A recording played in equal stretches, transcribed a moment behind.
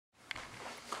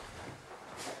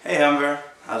Hey Humber,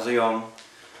 how's it going?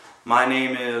 My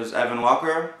name is Evan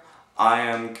Walker. I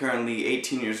am currently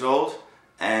 18 years old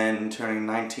and turning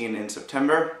 19 in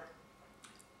September.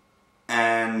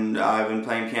 And I've been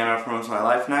playing piano for most of my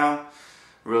life now.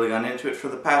 Really got into it for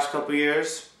the past couple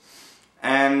years.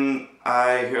 And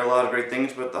I hear a lot of great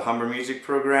things about the Humber music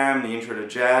program, the Intro to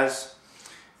Jazz.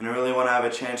 And I really want to have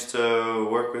a chance to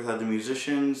work with other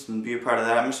musicians and be a part of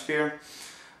that atmosphere.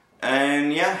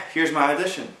 And yeah, here's my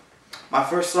audition. My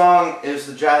first song is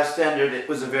the jazz standard "It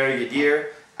Was a Very Good Year,"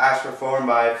 as performed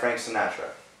by Frank Sinatra.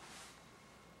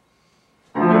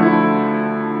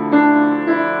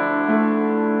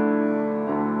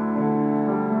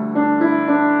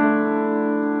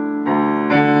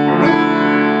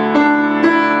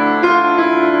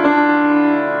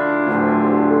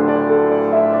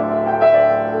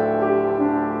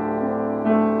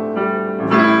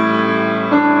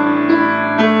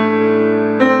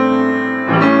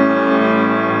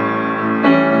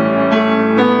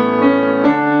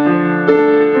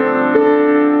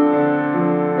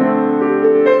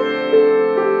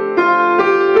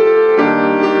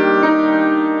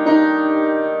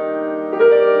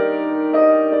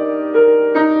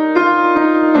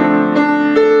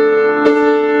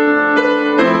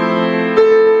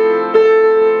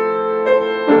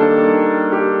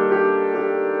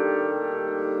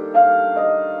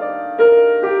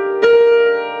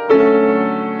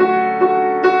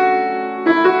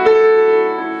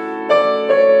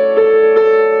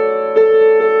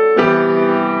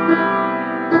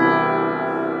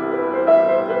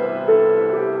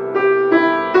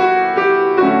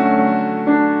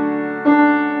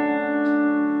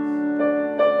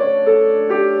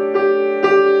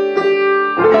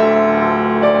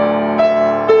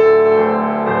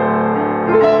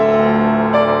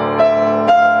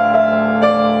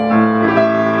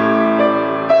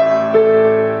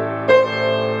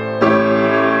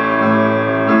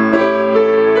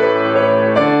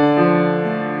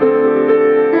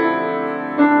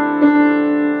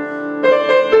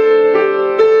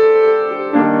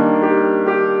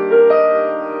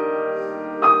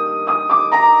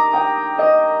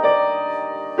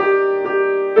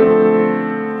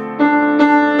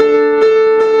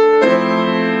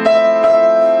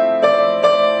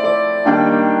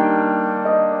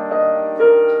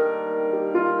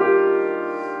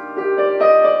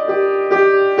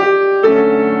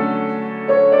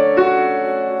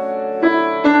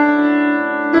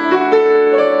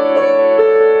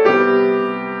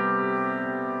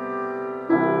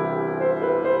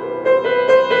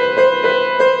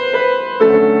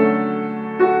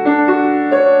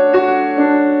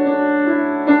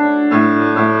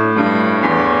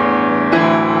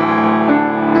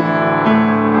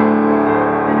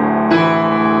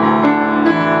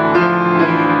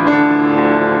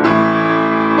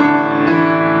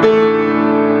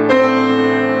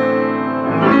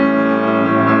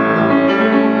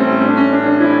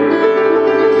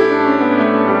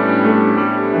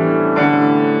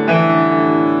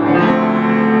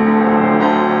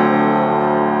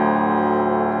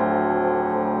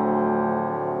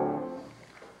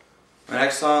 My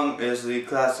next song is the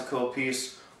classical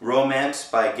piece "Romance"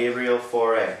 by Gabriel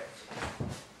Fauré.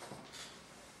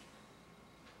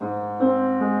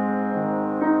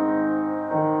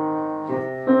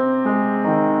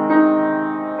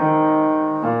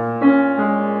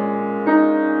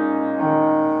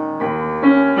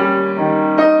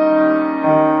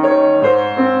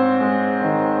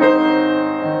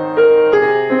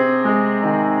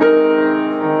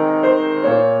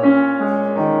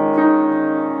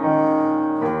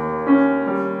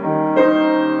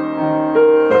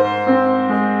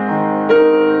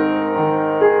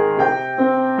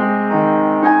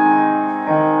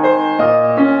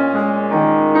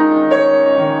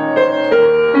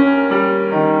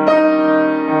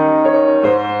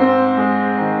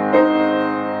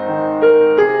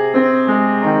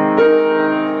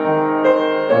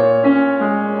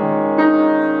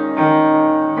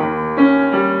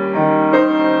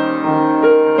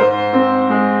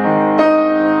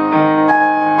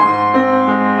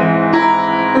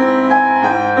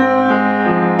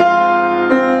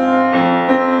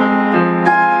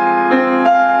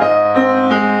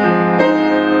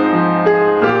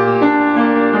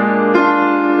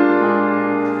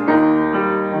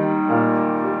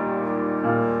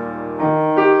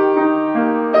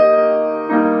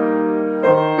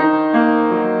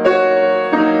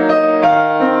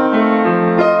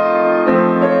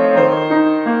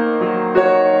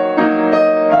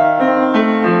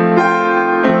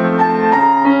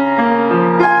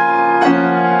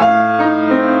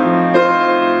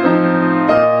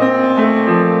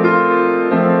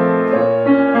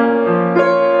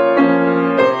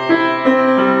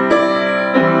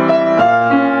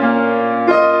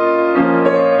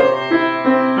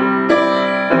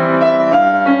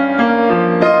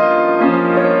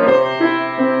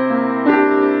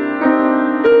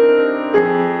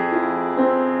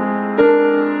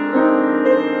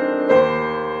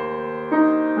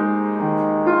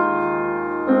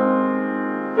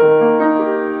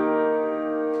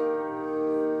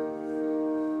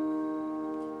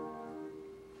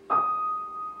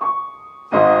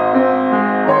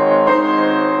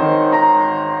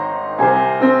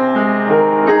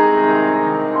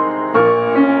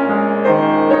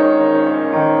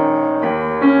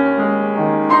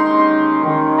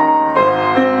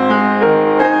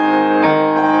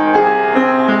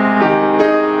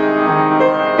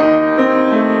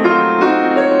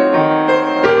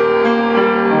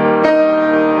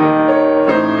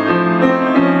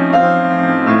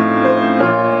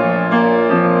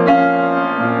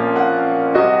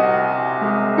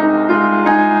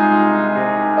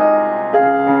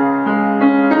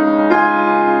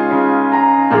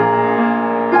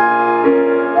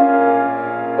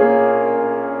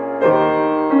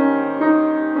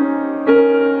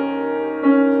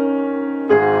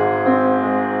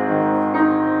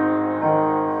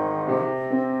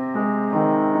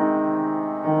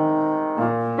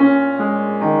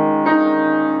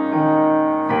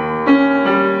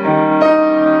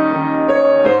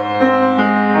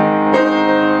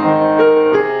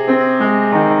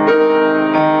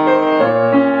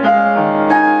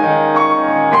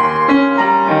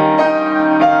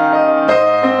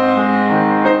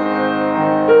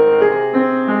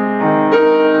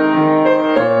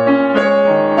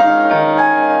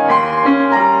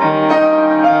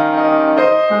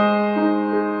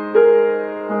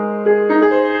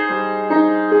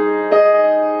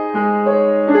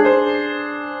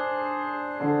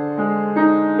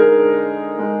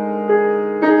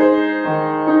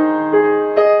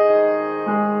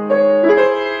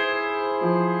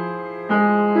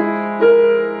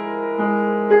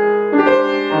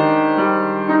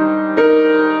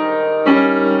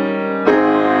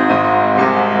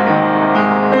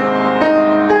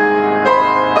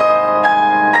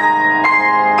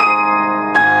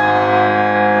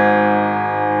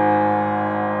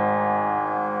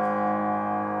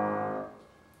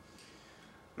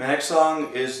 My next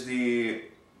song is the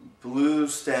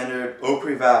blues standard Au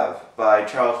Privave by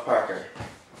Charles Parker.